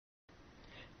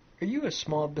Are you a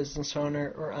small business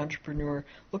owner or entrepreneur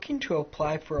looking to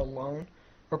apply for a loan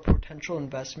or potential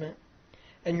investment,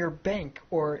 and your bank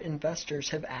or investors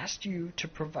have asked you to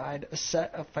provide a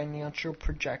set of financial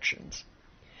projections?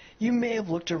 You may have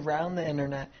looked around the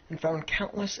internet and found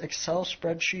countless Excel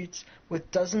spreadsheets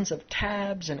with dozens of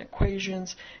tabs and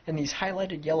equations and these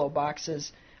highlighted yellow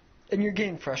boxes, and you're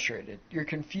getting frustrated, you're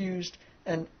confused,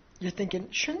 and you're thinking,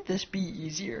 shouldn't this be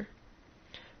easier?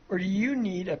 Or do you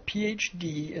need a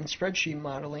PhD in spreadsheet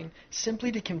modeling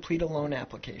simply to complete a loan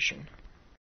application?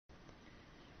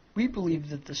 We believe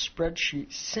that the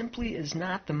spreadsheet simply is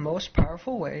not the most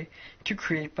powerful way to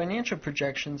create financial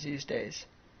projections these days.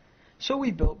 So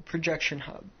we built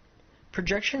ProjectionHub.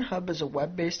 ProjectionHub is a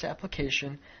web-based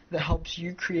application that helps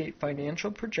you create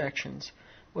financial projections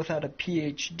without a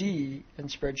PhD in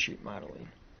spreadsheet modeling.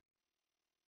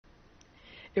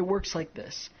 It works like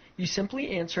this. You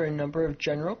simply answer a number of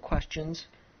general questions,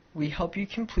 we help you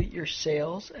complete your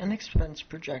sales and expense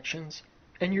projections,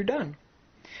 and you're done.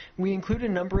 We include a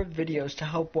number of videos to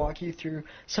help walk you through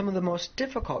some of the most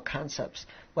difficult concepts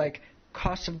like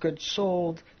cost of goods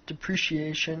sold,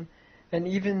 depreciation, and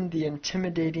even the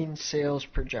intimidating sales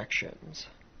projections.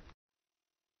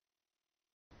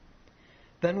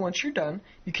 Then once you're done,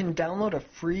 you can download a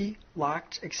free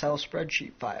locked Excel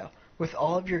spreadsheet file with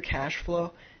all of your cash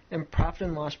flow and profit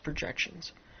and loss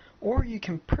projections. Or you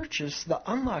can purchase the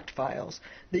unlocked files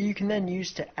that you can then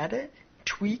use to edit,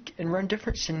 tweak, and run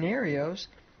different scenarios,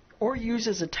 or use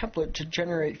as a template to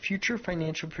generate future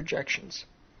financial projections.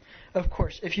 Of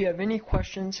course, if you have any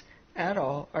questions at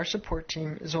all, our support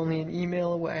team is only an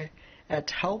email away at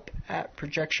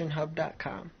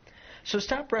help@projectionhub.com. So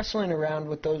stop wrestling around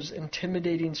with those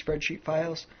intimidating spreadsheet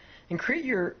files and create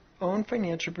your own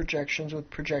financial projections with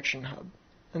ProjectionHub,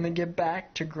 and then get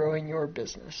back to growing your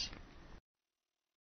business.